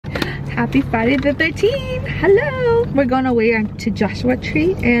Happy Friday the 13th. Hello. We're going away to Joshua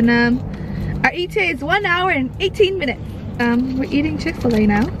Tree, and our ETA is 1 hour and 18 minutes. We're eating Chick-fil-A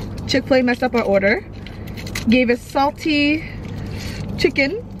now. Chick-fil-A messed up our order. Gave us salty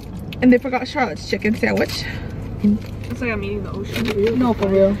chicken, and they forgot Charlotte's chicken sandwich. It's like I'm eating the ocean. No, for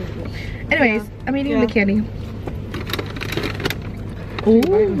real. Anyways, I'm eating the candy. Ooh.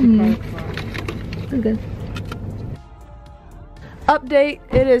 That's good. Update,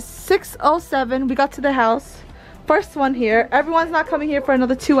 it is 6:07. We got to the house. First one here. Everyone's not coming here for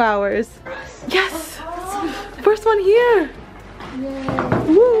another 2 hours. Yes! First one here. Yay.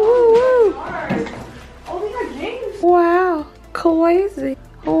 Woo, woo, woo. Oh, they got games. Wow, crazy.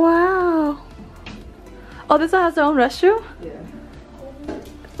 Wow. Oh, this one has their own restroom? Yeah.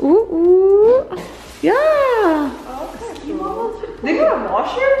 Ooh, ooh. Yeah. Oh, okay. They got a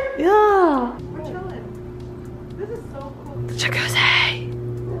washer? Yeah. We're chilling. This is so cool. Jacuzzi.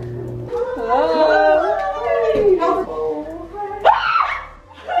 Hello.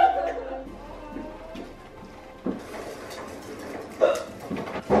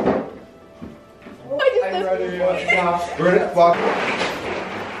 I'm ready. We're gonna walk.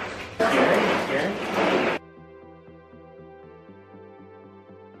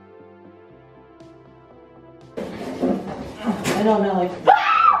 I don't know, like.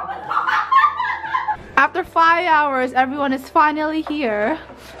 After 5 hours, everyone is finally here.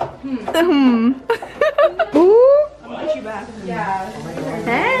 Ooh. I'll put you back. Yeah.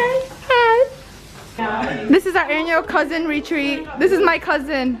 Hey. Hi. Yeah. This is our annual cousin retreat. This is my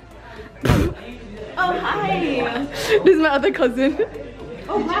cousin. Oh, hi. This is my other cousin.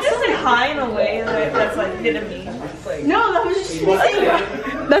 Oh, did you just say hi in a way that's like didn't mean? Like, no, that was just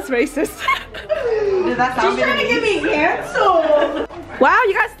That's racist. Did that sound She's trying to get me canceled. Wow,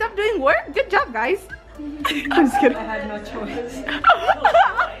 you guys stopped doing work? Good job, guys. I'm just kidding. I had no choice.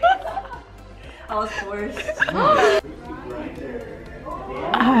 I was forced.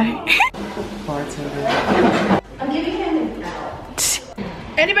 Hi. I'm giving him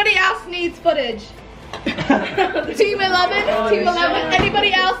Anybody else needs footage? Team 11? Team 11?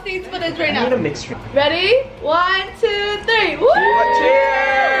 Anybody else needs footage right now? I need a mixture. Ready? 1, 2, 3. Woo!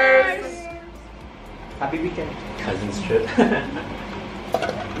 Cheers! Happy weekend. Cousin's trip.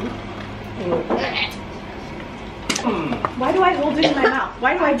 Why do I hold it in my mouth?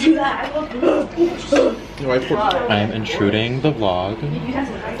 Why do I do that? I am intruding the vlog.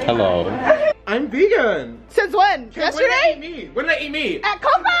 Hello. I'm vegan. Since when? Yesterday? When did I eat meat? At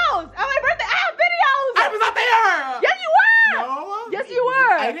Compounds! At my birthday! I have videos! I was not there! Yeah, you were! No? Yes, you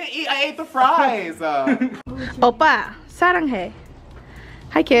were! I didn't eat, I ate the fries. Opa, saranghae.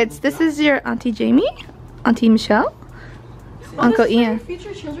 Hi kids, this is your Auntie Jamie, Auntie Michelle, Uncle Ian.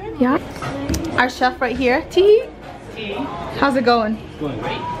 Future children? Yeah. Our chef right here, T. How's it going? Going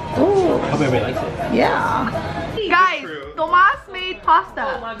great. Oh. Hope everybody likes it. Yeah. Guys, Tomas made Oh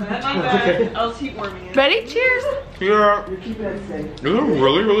pasta. my bad. I was heat warming it. Ready? Cheers. Yeah. This is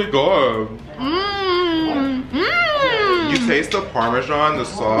really, really good. Mmm. Mmm. You taste the Parmesan, the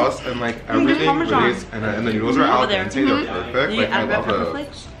sauce, and like everything really, and the noodles are al dente, they're perfect. Like I love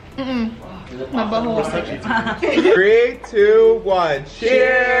those. My butthole. 3, 2, 1,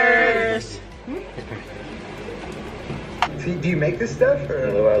 cheers! Do you make this stuff,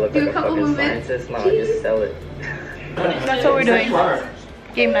 or do I look Do like a a couple fucking movements. scientist? No, I just sell it. That's what we're doing.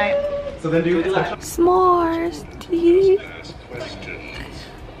 Game night. So then do S'mores. Tea.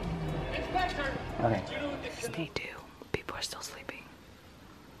 Okay. Stay tuned. People are still sleeping.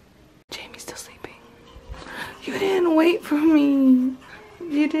 Jamie's still sleeping. You didn't wait for me.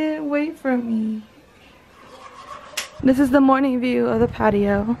 You didn't wait for me. This is the morning view of the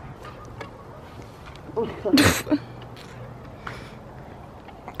patio.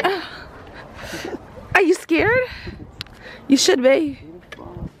 Are you scared? You should be.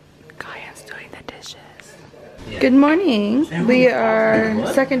 Kayan's doing the dishes. Good morning. We are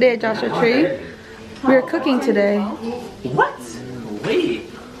second day at Joshua Tree. We are cooking today. What? Wait.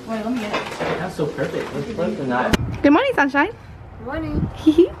 Wait, let me get it. That's so perfect. Let's put the knife. Good morning, sunshine. Good morning.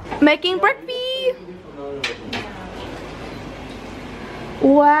 Making breakfast.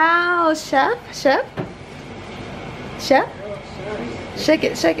 Wow, chef, chef, chef. Shake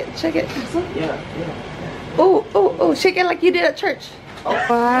it, shake it, shake it. Yeah. Oh, oh, oh, shake it like you did at church. Oh.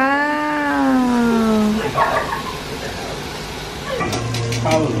 Wow.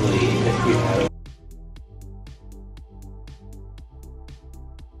 Probably if we had.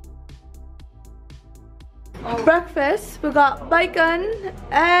 Breakfast, we got bacon,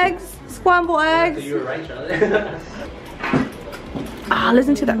 eggs, scrambled eggs. You were right, Charlotte. Ah,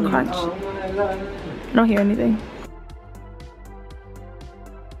 listen to that crunch. I don't hear anything.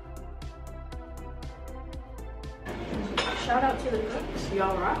 Shout out to the cooks.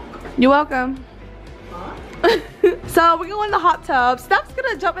 Y'all rock. You're welcome. So we're going in the hot tub. Steph's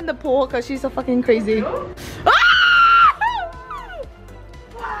gonna jump in the pool because she's so fucking crazy. Ah!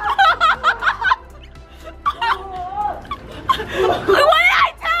 What did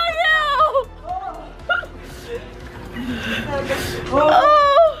I tell you?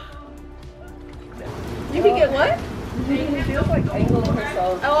 Oh. You can get what? She feels like angled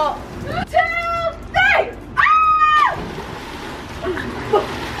herself. Oh. 2, 3.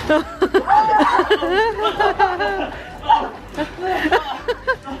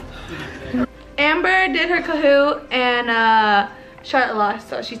 Amber did her Kahoot and Charlotte lost,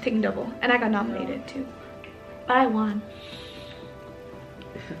 so she's taking double. And I got nominated too. But I won.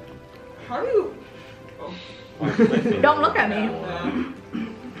 How do you? Don't look at me.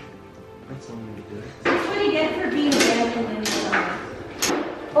 That's something to do. That's what you get for being bad.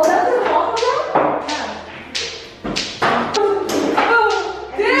 Oh, that's a wall though? Yeah.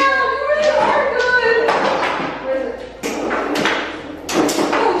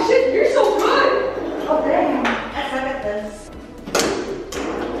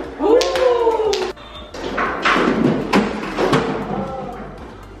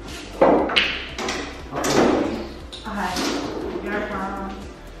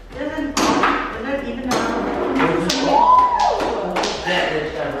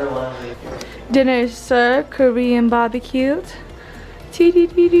 Dinner is served, Korean barbecued.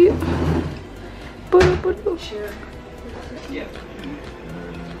 TDDD. Sure. Yeah.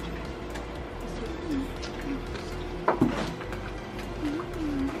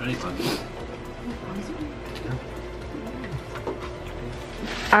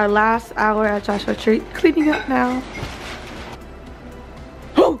 Our last hour at Joshua Tree, cleaning up now.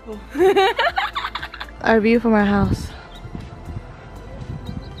 Our view from our house.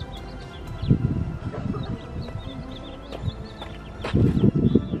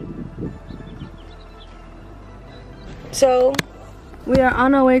 So, we are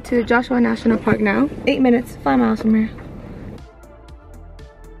on our way to Joshua National Park now. 8 minutes, 5 miles from here.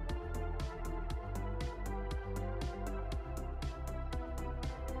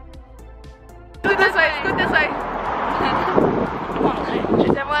 Scoot this way, scoot this way.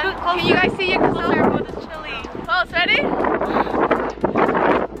 Everyone, can you guys see your closer? It's chilly. Close, ready?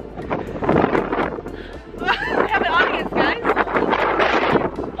 We have an audience, guys.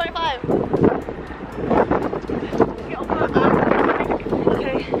 25.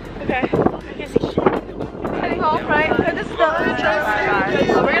 Okay. Heading home, right? This is the entrance.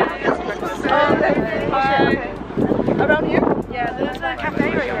 Around here? Yeah, there's a cafe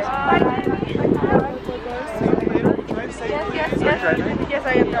right here. Yes, I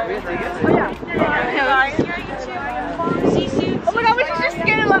am. Oh yeah. Oh my god, we should just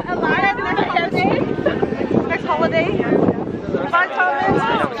get a line at the next holiday. Next holiday. Bye, Thomas.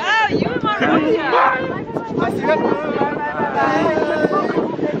 Oh, you and my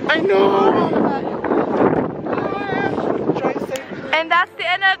I know. And that's the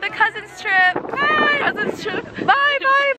end of the cousins trip. Bye. Cousins trip. Bye, bye,